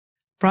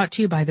Brought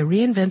to you by the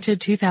reinvented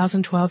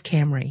 2012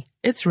 Camry.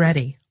 It's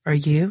ready. Are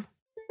you?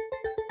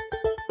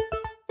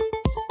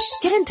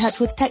 Get in touch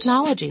with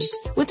technology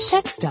with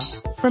Tech Stuff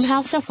from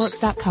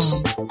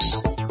HowStuffWorks.com.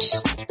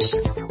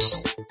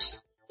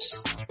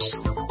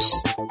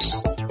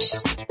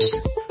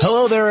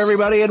 Hello there,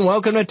 everybody, and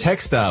welcome to Tech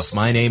Stuff.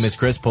 My name is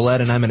Chris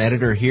Pollette, and I'm an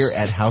editor here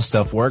at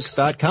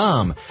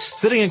HowStuffWorks.com.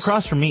 Sitting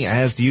across from me,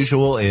 as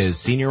usual, is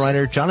senior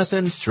writer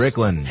Jonathan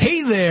Strickland.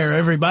 Hey there,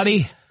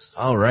 everybody.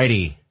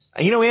 Alrighty.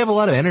 You know, we have a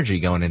lot of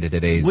energy going into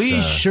today's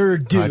sure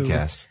do.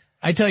 podcast.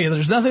 I tell you,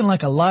 there's nothing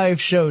like a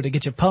live show to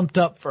get you pumped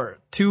up for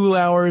 2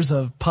 hours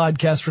of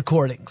podcast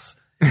recordings.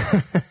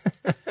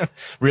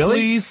 Really?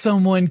 Please,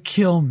 someone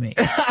kill me.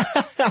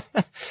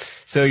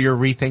 So you're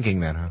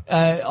rethinking that,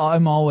 huh?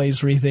 I'm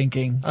always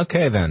rethinking.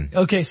 Okay, then.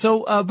 Okay,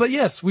 so, but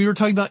yes, we were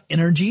talking about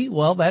energy.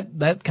 Well,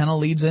 that kind of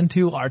leads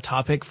into our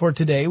topic for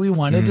today. We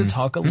wanted to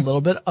talk a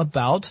little bit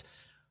about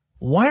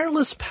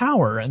wireless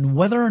power and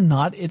whether or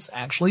not it's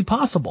actually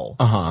possible.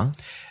 Uh-huh.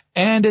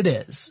 And it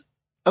is.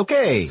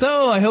 Okay.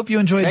 So I hope you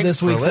enjoyed Thanks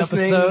this week's for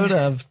listening. episode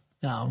of,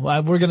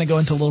 we're going to go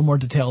into a little more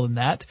detail than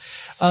that.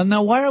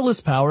 Now, wireless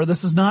power,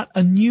 this is not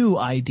a new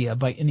idea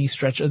by any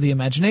stretch of the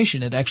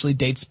imagination. It actually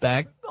dates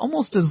back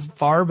almost as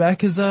far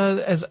back as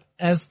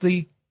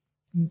the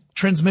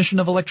transmission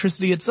of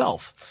electricity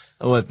itself.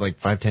 What,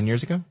 like 5-10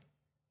 years ago?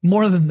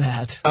 More than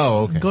that.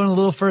 Oh, okay. Going a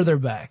little further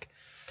back.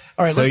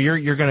 All right. So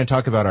you're going to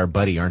talk about our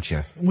buddy, aren't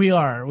you? We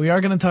are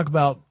going to talk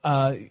about,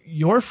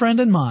 your friend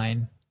and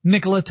mine,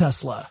 Nikola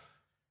Tesla.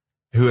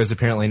 Who is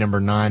apparently number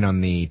 9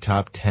 on the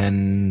top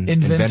 10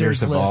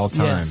 inventors of list. all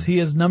time. Yes, he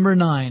is number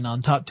 9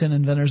 on top 10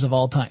 inventors of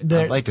all time.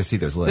 I'd like to see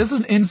those lists. This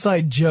is an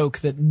inside joke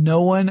that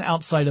no one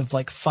outside of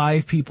like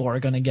 5 people are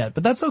going to get,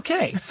 but that's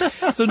okay.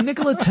 So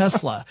Nikola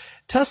Tesla.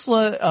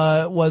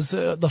 Tesla was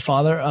the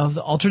father of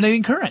the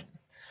alternating current.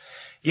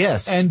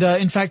 Yes. And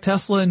in fact,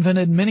 Tesla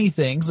invented many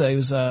things. He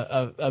was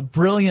a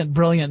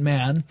brilliant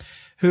man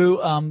who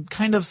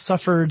kind of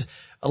suffered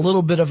a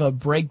little bit of a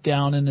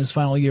breakdown in his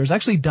final years,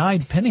 actually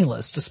died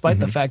penniless despite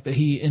the fact that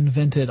he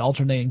invented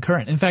alternating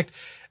current. In fact,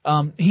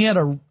 he had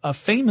a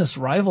famous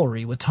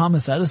rivalry with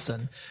Thomas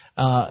Edison.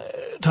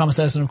 Thomas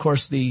Edison, of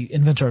course, the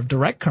inventor of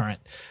direct current.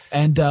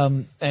 And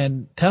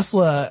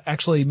Tesla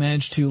actually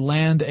managed to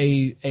land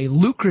a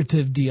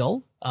lucrative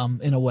deal,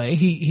 in a way.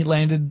 He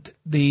landed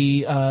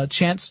the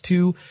chance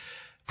to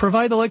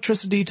provide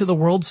electricity to the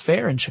World's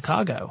Fair in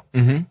Chicago.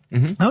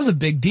 That was a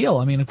big deal.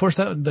 I mean, of course,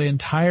 the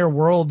entire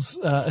world's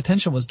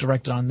attention was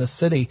directed on this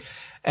city.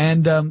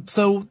 And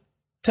so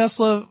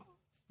Tesla,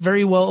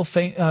 very well,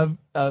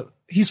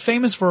 he's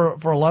famous for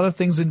a lot of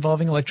things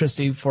involving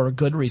electricity for a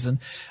good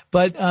reason.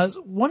 But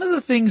one of the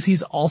things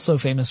he's also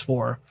famous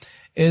for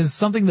is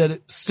something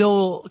that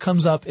still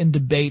comes up in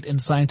debate in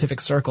scientific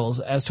circles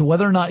as to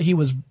whether or not he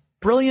was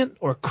brilliant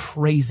or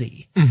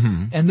crazy.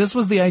 And this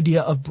was the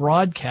idea of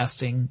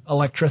broadcasting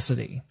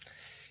electricity.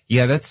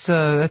 Yeah, that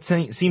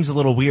seems a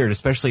little weird,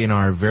 especially in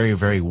our very,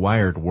 very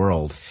wired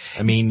world.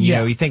 I mean, you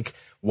know, you think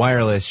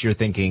wireless, you're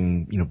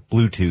thinking,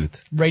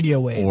 Bluetooth. Radio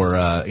waves. Or,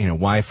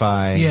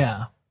 Wi-Fi.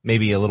 Yeah.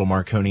 Maybe a little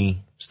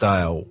Marconi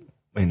style,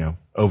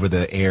 over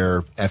the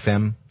air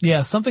FM.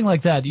 Yeah, something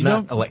like that. You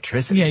Not don't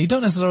electricity. Yeah, you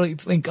don't necessarily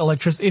think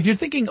electricity. If you're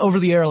thinking over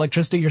the air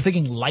electricity, you're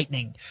thinking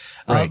lightning.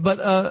 Right.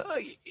 But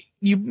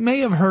you may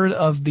have heard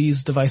of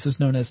these devices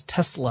known as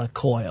Tesla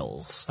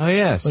coils. Oh,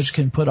 yes. Which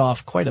can put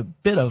off quite a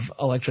bit of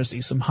electricity,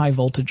 some high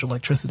voltage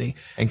electricity.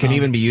 And can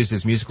even be used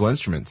as musical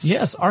instruments.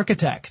 Yes,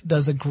 Architect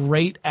does a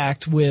great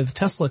act with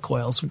Tesla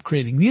coils from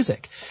creating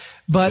music.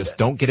 But just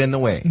don't get in the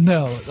way.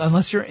 No,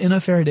 unless you're in a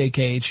Faraday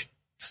cage,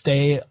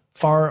 stay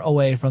far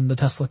away from the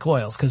Tesla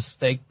coils because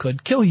they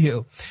could kill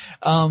you.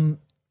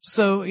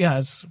 So yeah,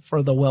 it's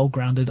for the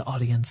well-grounded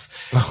audience.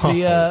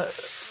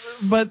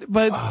 But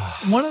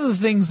one of the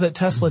things that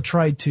Tesla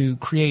tried to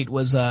create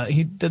was,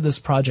 he did this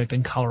project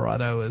in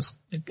Colorado.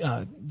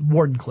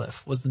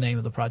 Wardenclyffe was the name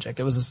of the project.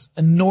 It was this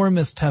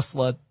enormous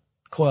Tesla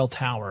coil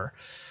tower.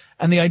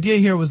 And the idea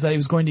here was that he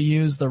was going to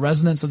use the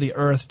resonance of the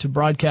earth to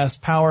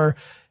broadcast power,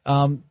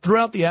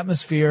 throughout the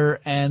atmosphere.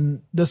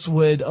 And this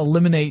would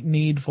eliminate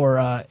need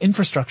for,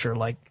 infrastructure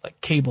like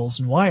cables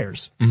and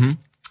wires.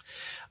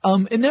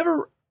 It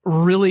never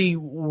really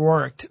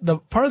worked.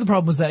 Part of the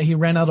problem was that he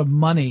ran out of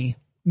money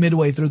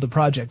midway through the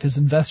project. His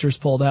investors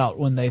pulled out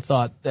when they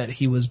thought that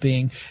he was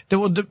depending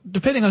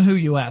on who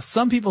you ask.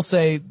 Some people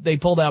say they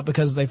pulled out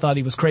because they thought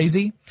he was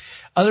crazy.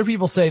 Other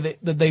people say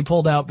that they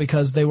pulled out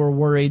because they were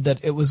worried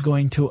that it was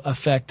going to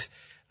affect,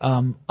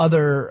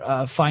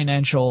 other,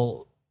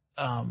 financial,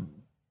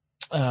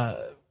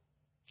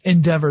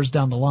 endeavors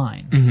down the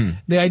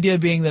line. The idea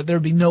being that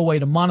there'd be no way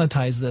to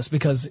monetize this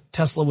because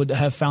Tesla would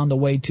have found a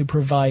way to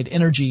provide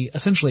energy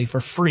essentially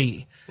for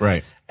free.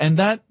 Right. And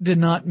that did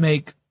not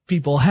make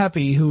people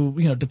happy who,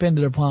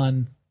 depended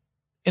upon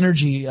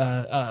energy,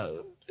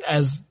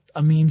 as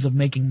a means of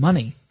making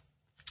money.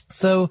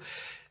 So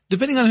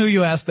depending on who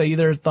you ask, they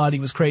either thought he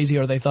was crazy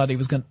or they thought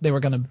they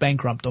were going to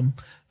bankrupt him.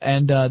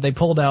 And, they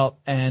pulled out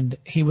and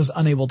he was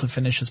unable to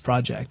finish his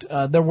project.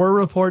 There were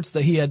reports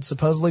that he had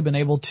supposedly been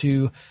able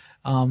to,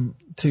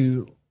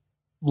 to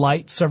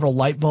light several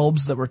light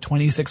bulbs that were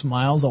 26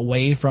 miles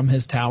away from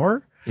his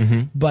tower.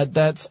 But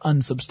that's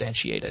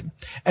unsubstantiated.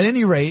 At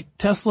any rate,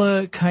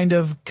 Tesla kind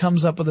of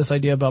comes up with this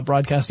idea about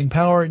broadcasting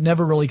power. It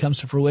never really comes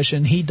to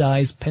fruition. He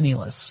dies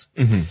penniless.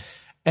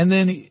 And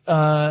then,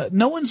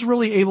 no one's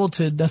really able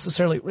to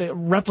necessarily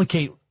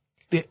replicate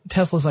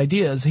Tesla's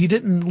ideas. He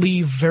didn't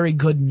leave very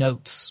good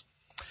notes.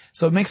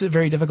 So it makes it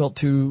very difficult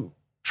to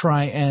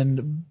try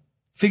and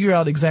figure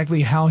out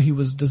exactly how he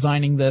was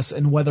designing this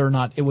and whether or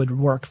not it would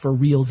work for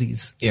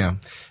realsies. Yeah.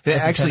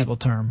 That's a technical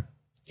term.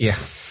 Yeah.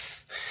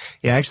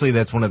 Yeah, actually,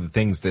 that's one of the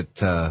things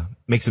that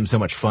makes him so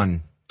much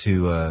fun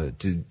to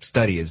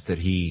study, is that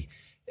he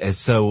is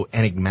so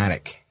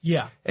enigmatic.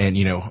 Yeah. And,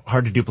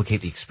 hard to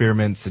duplicate the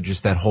experiments and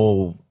just that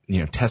whole,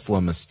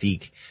 Tesla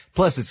mystique.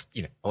 Plus, it's,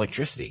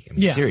 electricity. I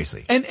mean,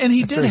 seriously. And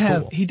he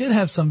did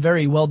have some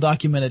very well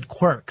documented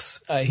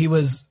quirks. He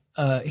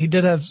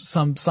did have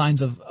some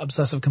signs of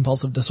obsessive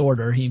compulsive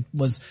disorder. He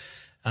was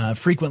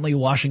frequently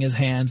washing his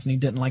hands, and he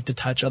didn't like to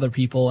touch other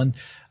people. And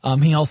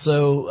he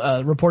also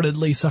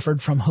reportedly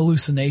suffered from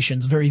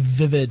hallucinations, very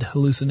vivid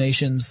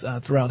hallucinations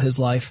throughout his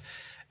life.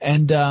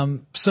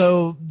 And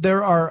so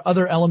there are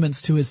other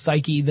elements to his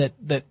psyche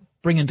that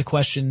bring into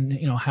question,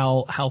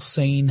 how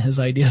sane his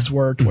ideas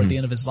were toward the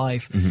end of his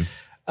life.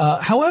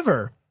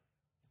 However,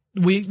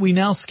 we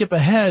now skip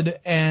ahead,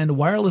 and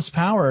wireless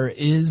power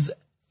is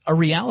a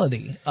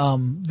reality.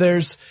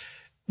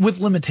 With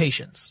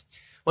limitations.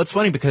 Well, it's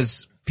funny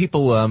because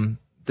people,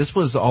 this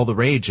was all the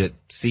rage at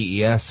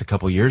CES a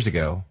couple years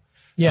ago.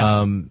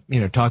 Yeah.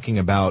 Talking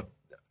about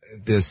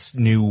this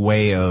new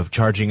way of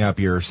charging up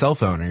your cell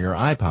phone or your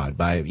iPod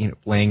by,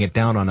 laying it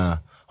down on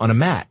a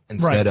mat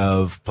instead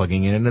of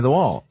plugging it into the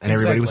wall. And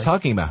everybody was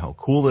talking about how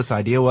cool this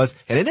idea was.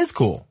 And it is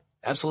cool.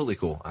 Absolutely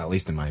cool. At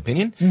least in my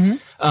opinion.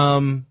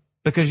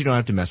 Because you don't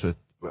have to mess with,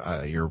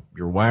 your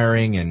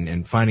wiring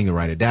and finding the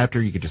right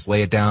adapter. You could just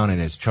lay it down and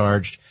it's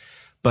charged.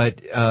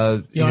 But,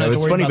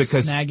 it's funny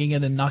because snagging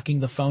it and knocking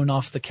the phone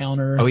off the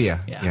counter. Oh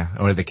yeah.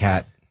 Or the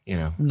cat,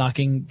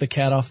 knocking the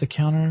cat off the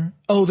counter.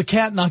 Oh, the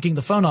cat knocking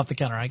the phone off the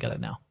counter. I got it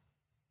now.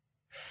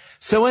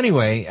 So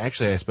anyway,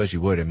 actually, I suppose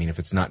you would. I mean, if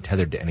it's not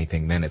tethered to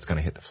anything, then it's going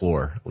to hit the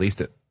floor. At least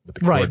with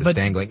the cord is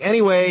dangling.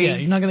 Anyway. Yeah,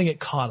 you're not going to get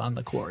caught on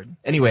the cord.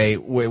 Anyway,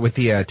 with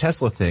the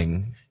Tesla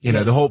thing,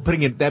 the whole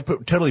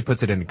totally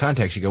puts it into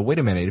context. You go, wait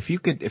a minute.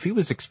 If he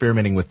was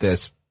experimenting with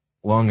this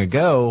long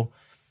ago,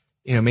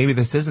 maybe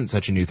this isn't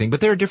such a new thing,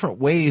 but there are different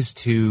ways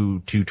to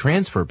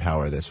transfer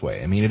power this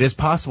way. I mean, it is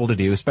possible to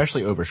do,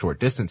 especially over short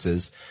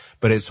distances,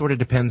 but it sort of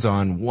depends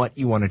on what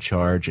you want to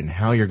charge and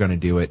how you're going to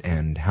do it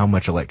and how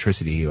much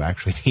electricity you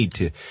actually need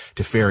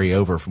to ferry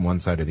over from one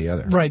side to the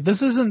other. Right.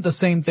 This isn't the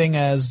same thing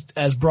as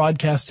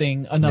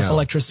broadcasting enough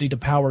electricity to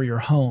power your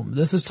home.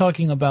 This is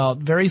talking about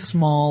very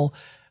small,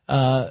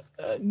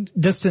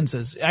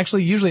 distances.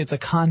 Actually, usually it's a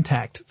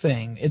contact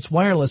thing. It's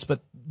wireless,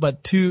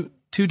 but two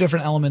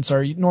different elements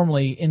are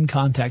normally in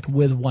contact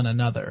with one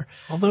another.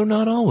 Although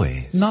not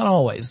always. Not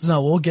always.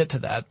 No, we'll get to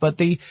that. But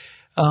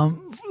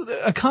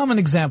a common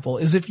example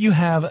is if you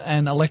have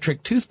an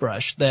electric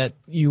toothbrush that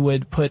you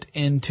would put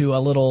into a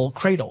little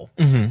cradle,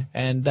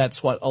 and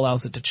that's what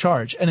allows it to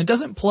charge. And it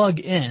doesn't plug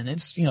in.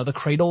 It's, the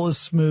cradle is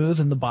smooth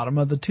and the bottom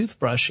of the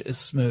toothbrush is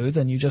smooth,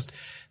 and you just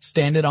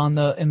stand it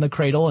in the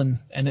cradle and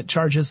it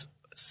charges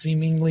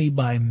seemingly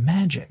by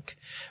magic.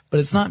 But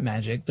it's not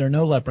magic. There are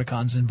no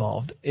leprechauns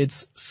involved.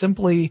 It's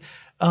simply,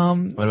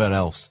 what about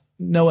elves?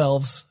 No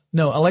elves.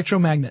 No,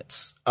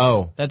 electromagnets.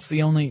 Oh. That's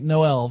the only,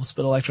 no elves,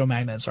 but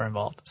electromagnets are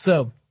involved.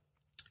 So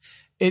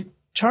it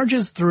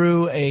charges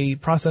through a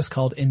process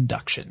called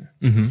induction.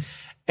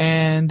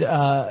 And,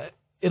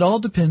 it all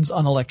depends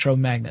on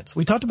electromagnets.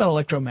 We talked about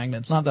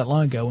electromagnets not that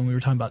long ago when we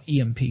were talking about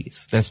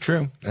EMPs. That's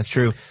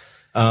true.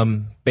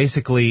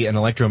 Basically, an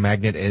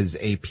electromagnet is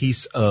a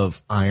piece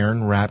of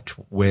iron wrapped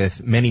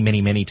with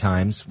many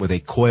times with a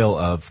coil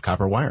of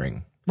copper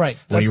wiring. Right.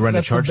 When you run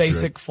a charge through it. That's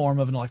the basic form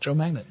of an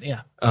electromagnet,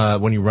 yeah.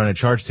 When you run a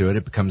charge through it,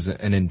 it becomes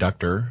an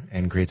inductor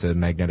and creates a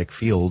magnetic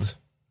field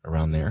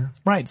around there.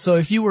 Right. So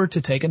if you were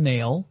to take a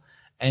nail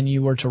and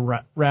you were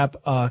to wrap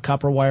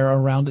copper wire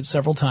around it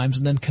several times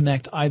and then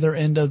connect either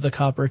end of the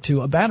copper to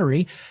a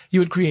battery,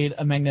 you would create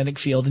a magnetic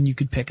field, and you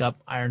could pick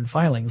up iron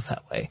filings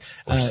that way.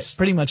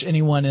 Pretty much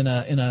anyone in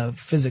a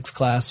physics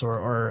class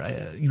or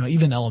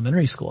even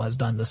elementary school has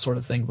done this sort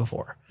of thing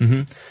before.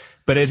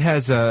 But it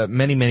has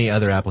many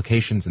other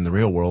applications in the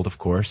real world, of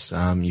course.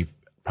 You've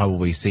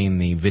probably seen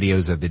the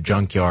videos of the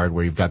junkyard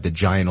where you've got the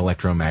giant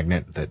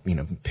electromagnet that,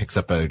 picks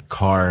up a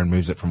car and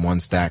moves it from one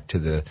stack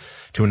to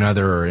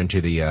another or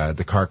into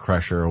the car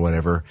crusher or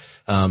whatever.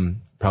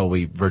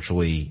 Probably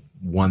virtually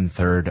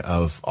 1/3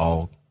 of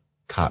all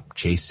cop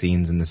chase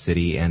scenes in the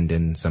city end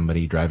in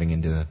somebody driving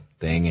into the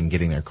thing and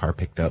getting their car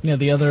picked up. Yeah,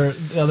 the other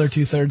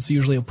 2/3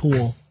 usually a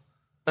pool.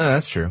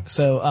 That's true.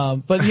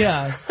 So, but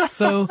yeah,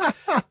 so,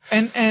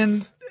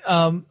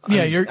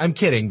 I'm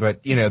kidding,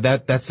 but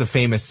that's a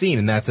famous scene,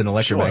 and that's an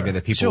electromagnet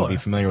that people will be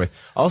familiar with.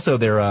 Also,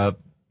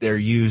 they're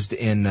used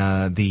in,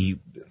 the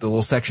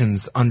little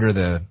sections under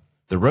the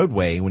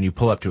roadway when you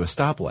pull up to a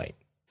stoplight.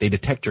 they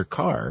detect your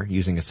car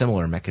using a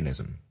similar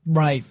mechanism.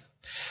 Right.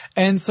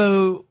 And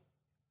so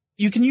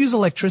you can use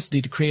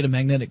electricity to create a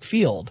magnetic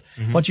field.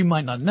 What you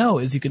might not know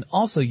is you can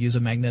also use a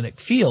magnetic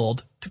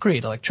field to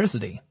create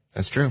electricity.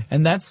 That's true.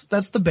 And that's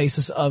the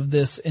basis of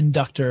this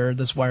inductor,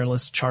 this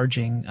wireless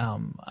charging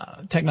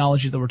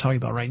technology that we're talking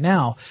about right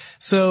now.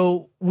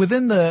 So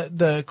within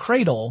the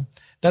cradle,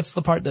 that's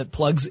the part that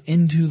plugs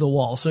into the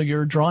wall. So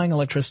you're drawing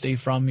electricity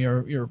from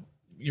your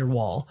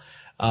wall.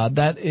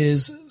 That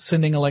is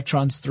sending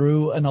electrons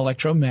through an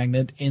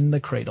electromagnet in the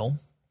cradle.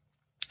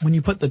 When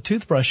you put the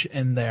toothbrush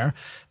in there,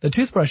 the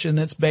toothbrush in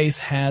its base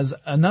has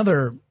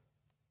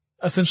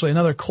essentially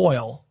another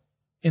coil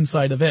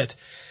inside of it.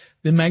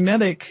 The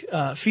magnetic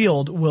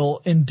field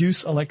will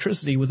induce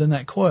electricity within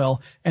that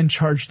coil and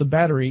charge the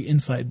battery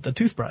inside the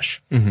toothbrush.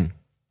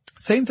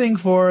 Same thing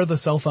for the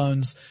cell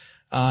phones,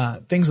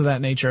 things of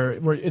that nature,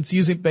 where it's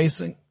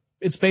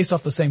based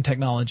off the same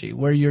technology,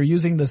 where you're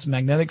using this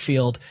magnetic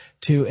field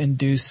to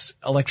induce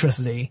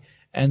electricity,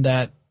 and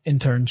that in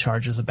turn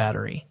charges a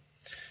battery.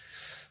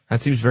 That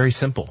seems very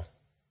simple.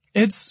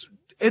 It's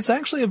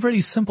actually a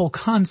pretty simple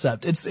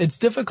concept. It's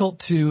difficult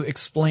to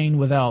explain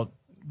without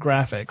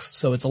graphics,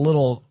 so it's a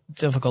little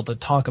difficult to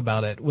talk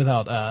about it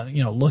without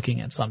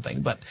looking at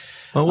something. But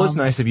well, it was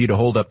nice of you to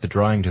hold up the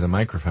drawing to the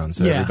microphone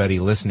so everybody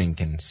listening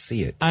can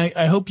see it.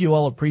 I hope you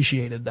all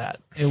appreciated that.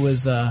 It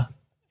was I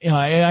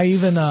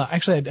even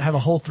actually I have a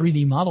whole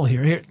 3D model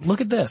here. Here,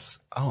 look at this.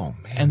 Oh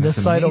man. And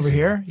this side amazing. over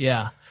here,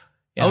 yeah.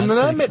 Oh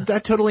no,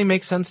 that totally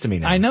makes sense to me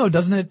now. I know,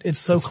 doesn't it? It's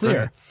so clear.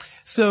 Great.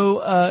 So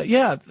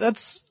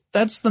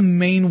that's the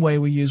main way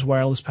we use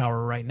wireless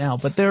power right now.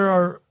 But there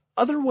are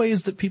other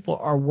ways that people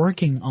are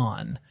working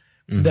on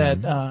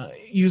that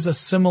use a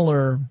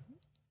similar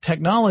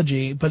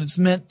technology, but it's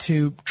meant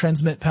to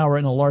transmit power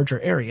in a larger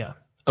area.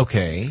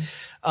 Okay.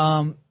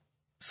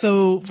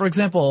 So, for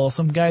example,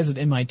 some guys at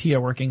MIT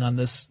are working on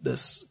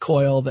this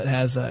coil that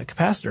has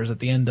capacitors at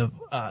the end of.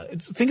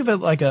 Think of it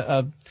like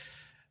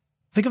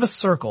think of a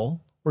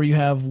circle where you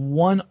have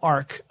one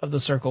arc of the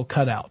circle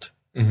cut out.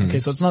 Okay,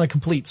 so it's not a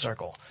complete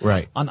circle.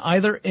 Right. On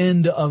either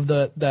end of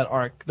that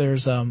arc,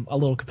 there's a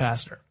little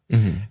capacitor.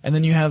 And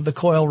then you have the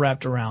coil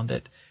wrapped around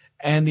it.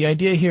 And the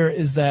idea here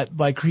is that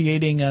by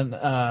creating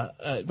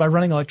by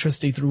running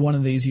electricity through one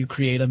of these, you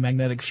create a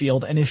magnetic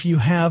field. And if you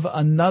have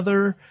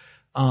another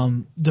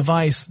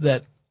device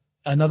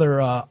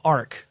another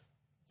arc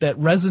that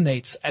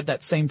resonates at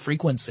that same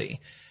frequency,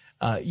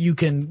 you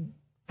can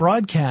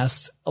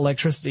broadcast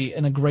electricity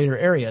in a greater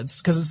area.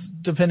 It's because it's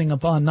depending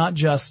upon not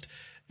just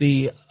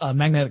the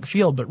magnetic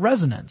field, but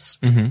resonance.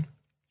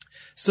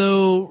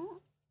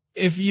 So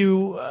if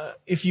you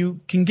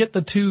can get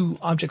the two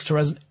objects to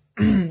resonate,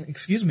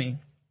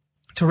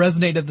 to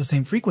resonate at the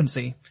same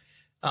frequency,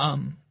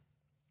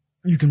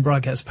 you can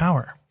broadcast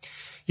power.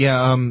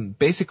 Yeah.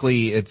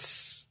 Basically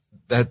it's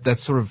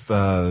that's sort of,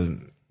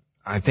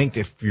 I think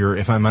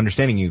if I'm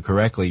understanding you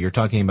correctly, you're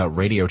talking about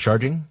radio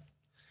charging.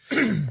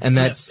 And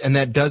Yes. and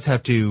that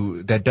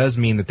does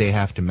mean that they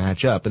have to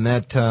match up. And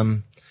that,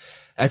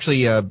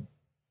 actually,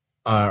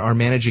 our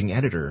managing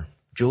editor,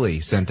 Julie,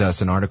 sent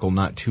us an article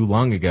not too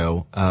long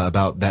ago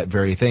about that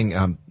very thing.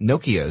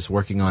 Nokia is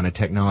working on a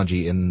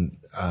technology in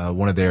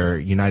one of their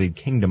United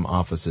Kingdom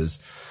offices.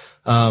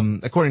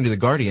 According to The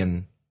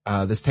Guardian,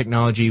 this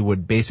technology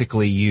would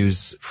basically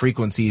use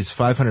frequencies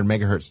 500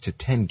 megahertz to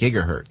 10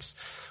 gigahertz,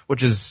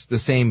 which is the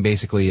same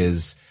basically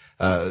as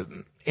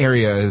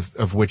area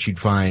of which you'd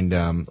find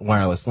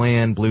wireless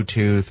LAN,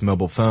 Bluetooth,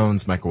 mobile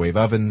phones, microwave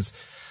ovens.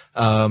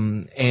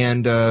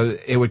 And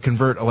it would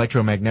convert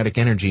electromagnetic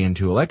energy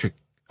into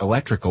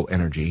electrical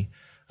energy.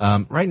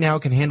 Right now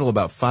it can handle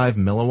about 5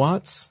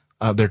 milliwatts.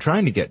 They're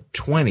trying to get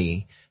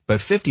 20,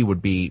 but 50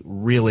 would be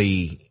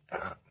really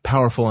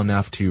powerful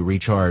enough to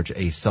recharge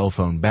a cell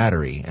phone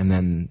battery. And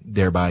then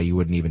thereby you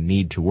wouldn't even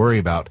need to worry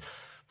about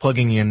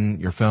plugging in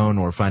your phone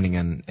or finding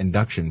an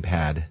induction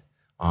pad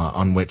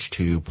on which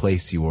to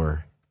place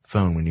your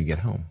phone when you get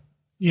home.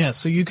 Yeah.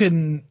 So you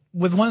can,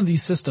 with one of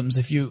these systems,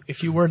 if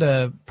you were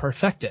to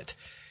perfect it,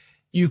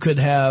 you could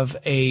have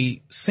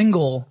a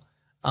single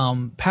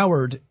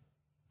powered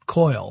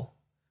coil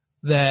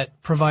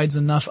that provides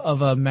enough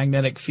of a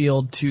magnetic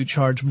field to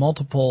charge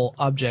multiple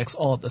objects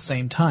all at the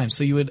same time.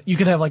 So you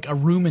could have like a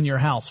room in your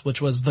house,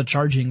 which was the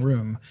charging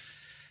room.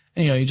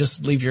 And, you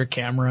just leave your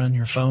camera and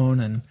your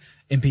phone and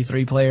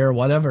MP3 player,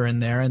 whatever in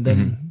there, and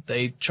then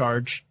they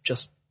charge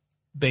just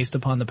based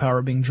upon the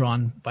power being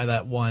drawn by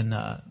that one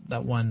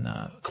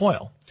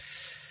coil.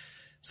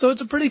 So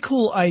it's a pretty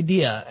cool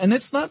idea, and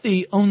it's not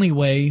the only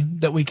way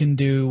that we can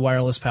do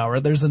wireless power.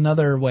 There's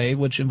another way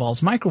which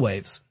involves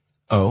microwaves.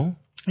 Oh?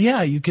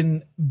 Yeah, you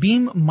can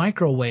beam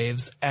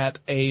microwaves at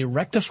a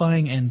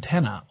rectifying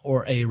antenna,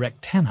 or a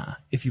rectenna,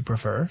 if you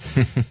prefer.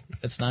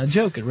 It's not a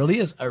joke. It really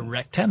is a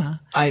rectenna.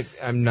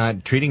 I'm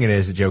not treating it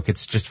as a joke.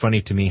 It's just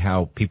funny to me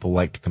how people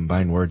like to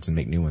combine words and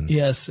make new ones.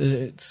 Yes,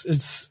 it's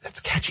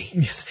That's catchy.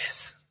 Yes, it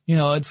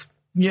is.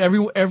 Yeah,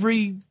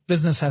 every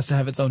business has to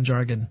have its own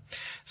jargon.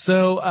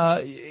 So,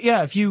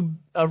 if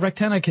a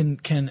Rectenna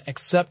can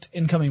accept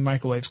incoming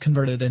microwaves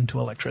converted into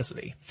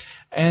electricity.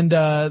 And,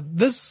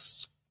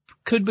 this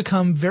could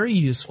become very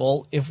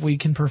useful if we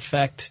can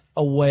perfect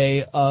a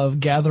way of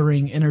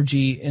gathering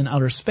energy in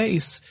outer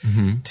space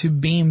to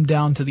beam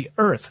down to the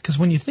Earth. Because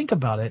when you think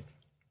about it,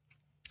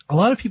 a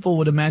lot of people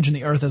would imagine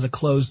the Earth as a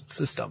closed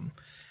system.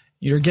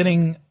 You're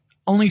getting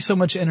only so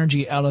much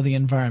energy out of the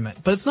environment,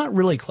 but it's not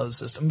really a closed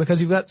system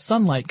because you've got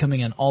sunlight coming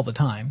in all the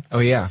time. Oh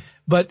yeah.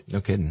 But no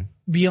kidding.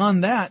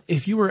 Beyond that,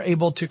 if you were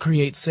able to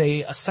create,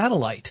 say, a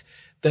satellite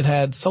that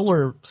had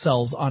solar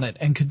cells on it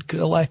and could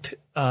collect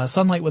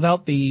sunlight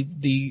without the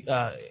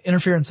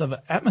interference of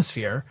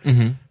atmosphere,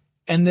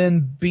 and then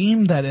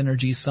beam that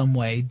energy some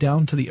way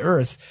down to the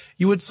Earth,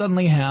 you would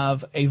suddenly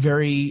have a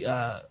very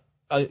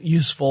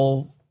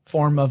useful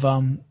form of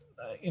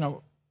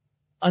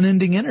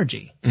unending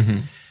energy.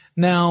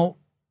 Now,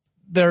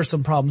 there are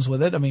some problems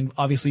with it. I mean,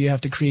 obviously you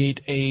have to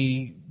create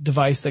a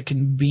device that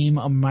can beam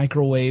a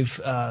microwave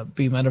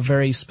beam at a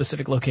very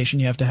specific location.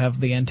 You have to have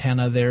the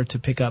antenna there to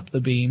pick up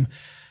the beam.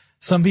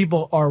 Some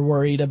people are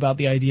worried about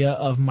the idea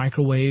of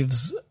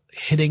microwaves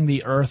hitting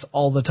the Earth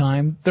all the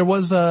time. There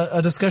was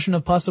a discussion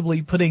of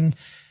possibly putting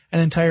an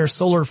entire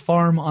solar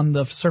farm on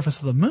the surface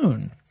of the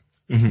moon.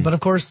 But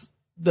of course,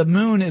 the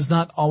moon is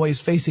not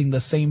always facing the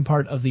same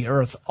part of the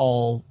Earth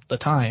all the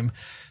time.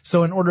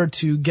 So in order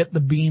to get the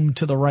beam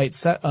to the right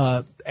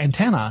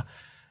antenna,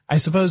 I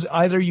suppose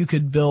either you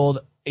could build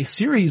a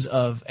series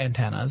of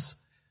antennas,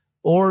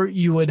 or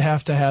you would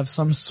have to have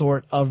some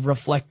sort of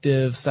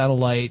reflective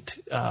satellite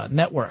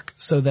network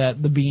so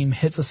that the beam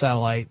hits a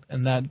satellite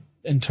and that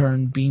in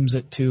turn beams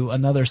it to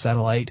another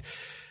satellite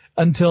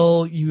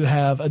until you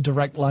have a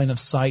direct line of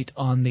sight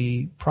on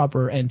the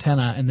proper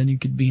antenna, and then you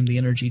could beam the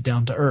energy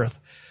down to Earth.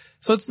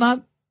 So it's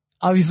not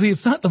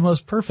the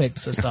most perfect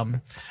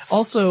system.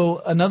 Also,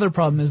 another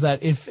problem is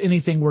that if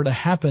anything were to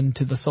happen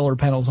to the solar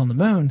panels on the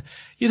moon,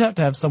 you'd have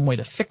to have some way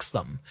to fix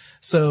them.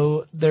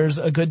 So there's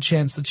a good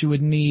chance that you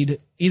would need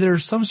either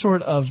some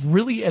sort of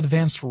really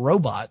advanced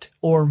robot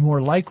or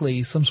more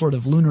likely some sort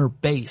of lunar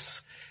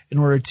base in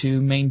order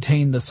to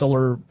maintain the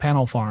solar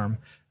panel farm.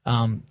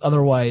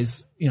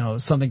 Otherwise,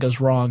 something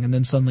goes wrong and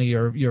then suddenly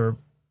your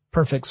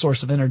perfect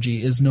source of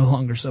energy is no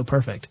longer so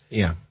perfect.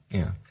 Yeah.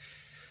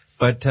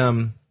 But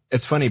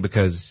it's funny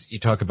because you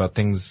talk about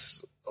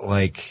things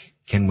like,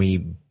 can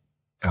we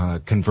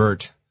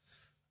convert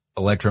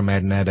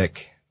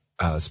electromagnetic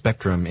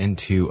spectrum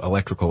into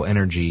electrical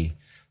energy?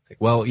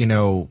 Like,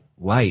 well,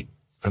 light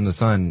from the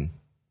sun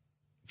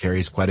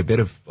carries quite a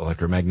bit of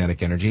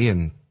electromagnetic energy,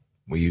 and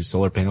we use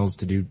solar panels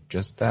to do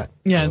just that.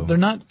 Yeah, so they're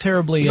not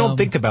terribly. You don't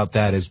think about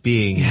that as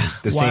being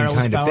the same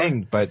kind power of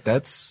thing, but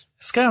that's.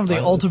 It's kind of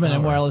the ultimate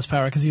in wireless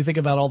power, because you think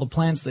about all the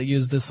plants that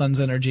use the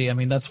sun's energy. I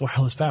mean, that's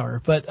wireless power.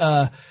 But,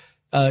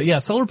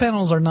 solar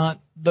panels are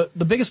not,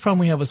 the biggest problem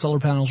we have with solar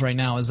panels right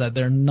now is that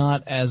they're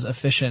not as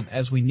efficient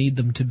as we need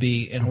them to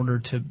be in order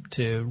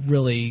to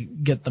really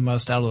get the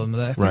most out of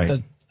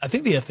them. I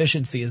think the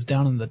efficiency is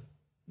down in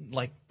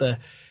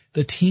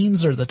the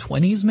teens or the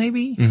 20s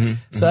maybe.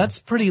 So that's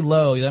pretty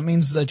low. That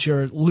means that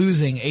you're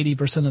losing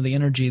 80% of the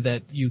energy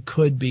that you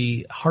could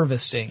be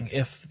harvesting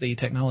if the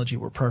technology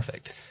were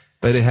perfect.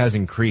 But it has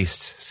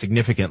increased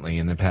significantly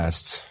in the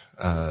past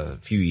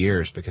few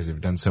years because they've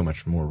done so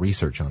much more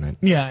research on it.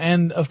 Yeah,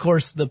 and of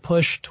course the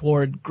push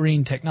toward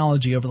green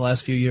technology over the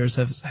last few years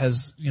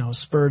has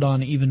spurred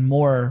on even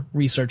more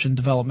research and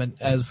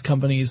development as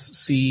companies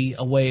see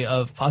a way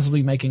of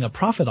possibly making a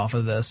profit off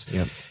of this.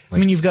 Yep. I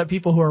mean, you've got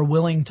people who are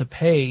willing to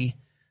pay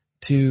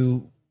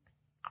to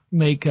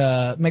make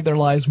their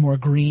lives more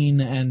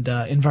green and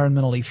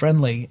environmentally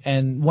friendly,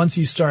 and once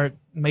you start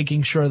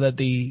making sure that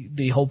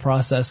the whole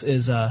process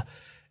is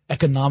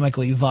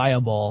economically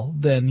viable,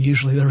 then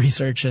usually the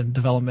research and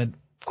development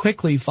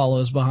quickly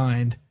follows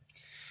behind.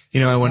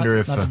 I wonder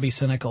if not to be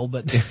cynical,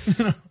 but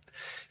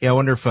I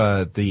wonder if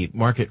the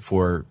market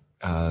for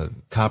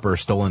copper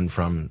stolen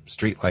from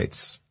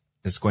streetlights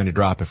is going to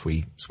drop if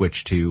we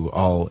switch to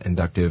all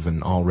inductive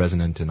and all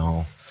resonant and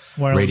all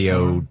wireless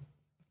radio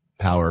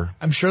power.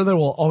 I'm sure there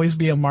will always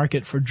be a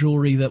market for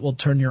jewelry that will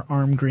turn your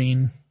arm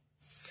green.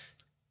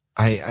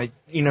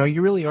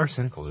 You really are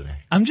cynical today.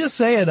 I'm just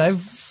saying,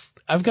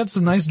 I've got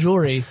some nice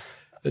jewelry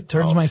that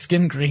turns my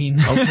skin green.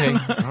 Okay,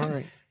 all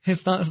right.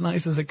 It's not as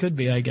nice as it could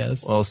be, I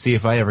guess. Well, see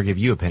if I ever give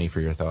you a penny for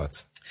your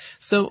thoughts.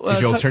 So,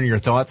 because you'll turn your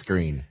thoughts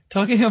green.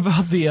 Talking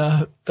about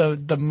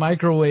the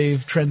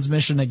microwave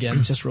transmission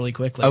again, just really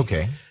quickly.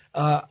 Okay.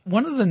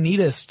 One of the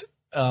neatest,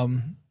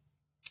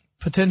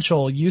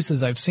 potential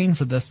uses I've seen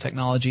for this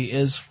technology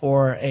is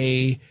for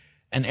an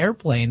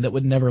airplane that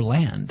would never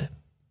land.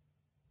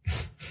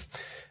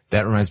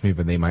 That reminds me of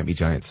a They Might Be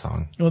Giants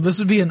song. Well, this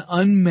would be an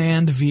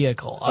unmanned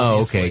vehicle,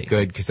 obviously. Oh, okay,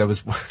 good, because I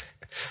was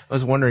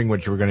wondering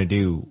what you were going to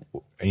do,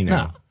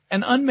 No,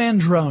 an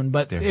unmanned drone,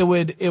 but it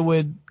would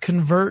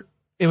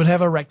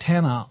have a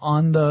Rectenna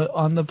on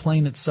the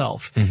plane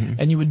itself,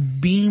 and you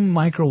would beam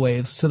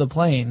microwaves to the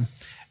plane,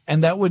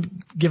 and that would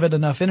give it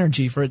enough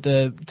energy for it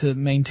to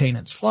maintain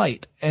its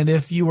flight. And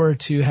if you were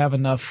to have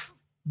enough,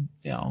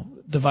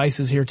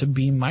 devices here to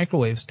beam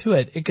microwaves to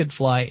it, it could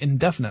fly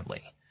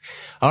indefinitely.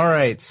 All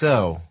right.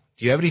 So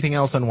do you have anything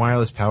else on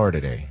wireless power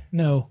today?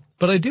 No,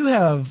 but I do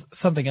have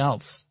something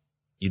else.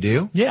 You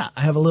do? Yeah.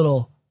 I have a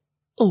little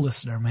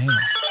listener mail.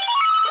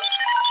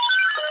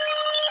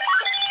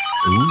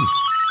 Ooh.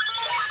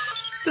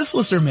 This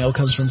listener mail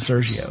comes from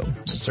Sergio.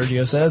 And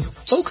Sergio says,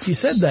 folks, you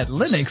said that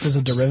Linux is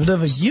a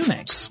derivative of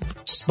Unix.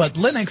 But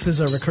Linux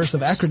is a recursive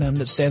acronym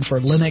that stands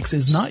for Linux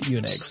is not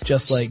Unix,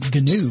 just like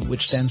GNU,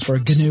 which stands for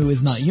GNU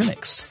is not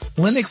Unix.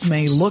 Linux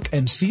may look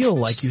and feel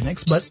like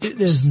Unix, but it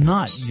is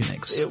not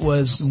Unix. It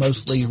was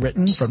mostly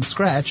written from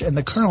scratch, and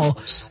the kernel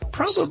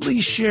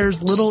probably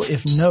shares little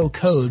if no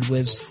code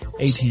with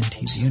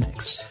AT&T's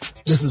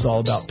Unix. This is all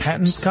about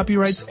patents,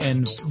 copyrights,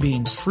 and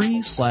being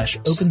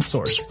free/open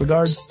source.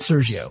 Regards,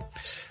 Sergio.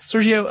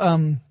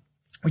 Sergio,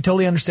 we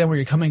totally understand where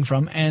you're coming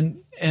from, and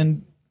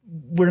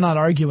we're not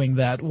arguing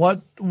that.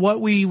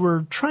 What we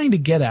were trying to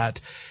get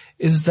at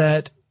is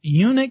that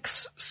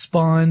Unix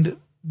spawned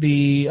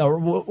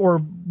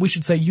or we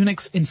should say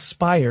Unix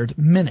inspired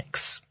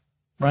Minix,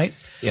 right?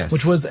 Yes.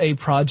 Which was a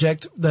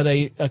project that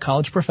a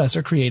college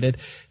professor created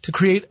to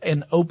create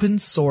an open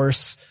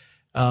source,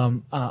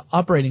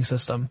 operating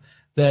system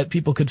that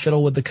people could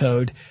fiddle with the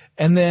code.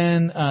 And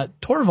then,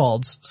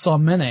 Torvalds saw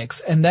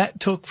Minix, and that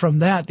took from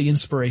that the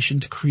inspiration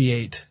to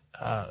create,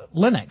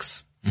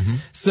 Linux. Mm-hmm.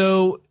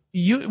 So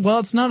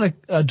it's not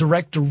a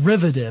direct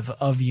derivative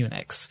of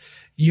Unix.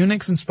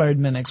 Unix inspired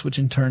Minix, which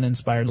in turn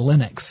inspired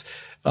Linux.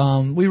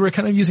 We were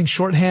kind of using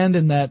shorthand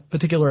in that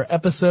particular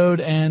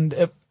episode, and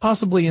it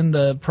possibly in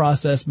the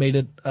process made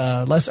it,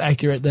 less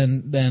accurate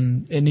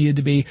than it needed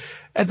to be.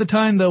 At the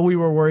time, though, we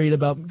were worried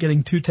about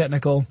getting too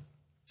technical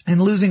and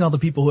losing all the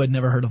people who had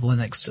never heard of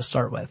Linux to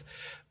start with.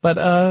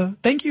 But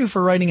thank you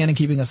for writing in and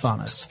keeping us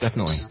honest.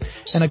 Definitely.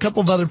 And a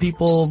couple of other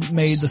people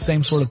made the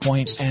same sort of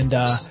point, and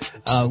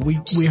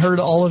we heard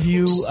all of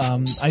you.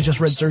 I just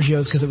read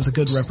Sergio's because it was a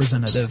good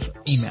representative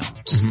email.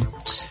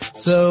 Mm-hmm.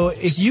 So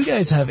if you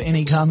guys have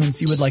any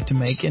comments you would like to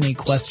make, any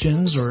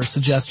questions or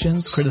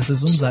suggestions,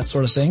 criticisms, that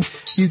sort of thing,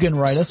 you can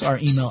write us. Our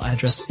email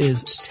address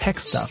is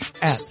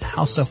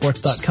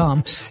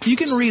techstuff@howstuffworks.com. You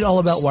can read all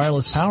about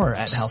wireless power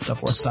at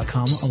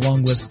howstuffworks.com,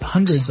 along with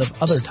hundreds of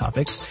other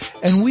topics,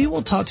 and we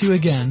will talk to you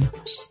again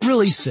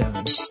really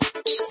soon.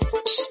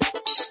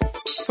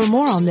 For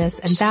more on this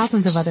and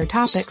thousands of other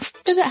topics,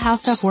 visit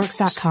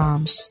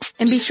howstuffworks.com.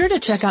 And be sure to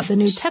check out the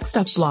new Tech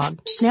Stuff blog,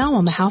 now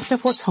on the How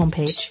Stuff Works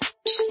homepage.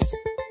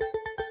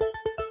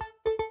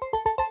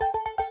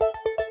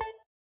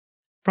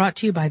 Brought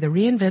to you by the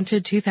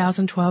reinvented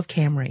 2012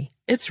 Camry.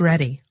 It's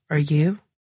ready. Are you?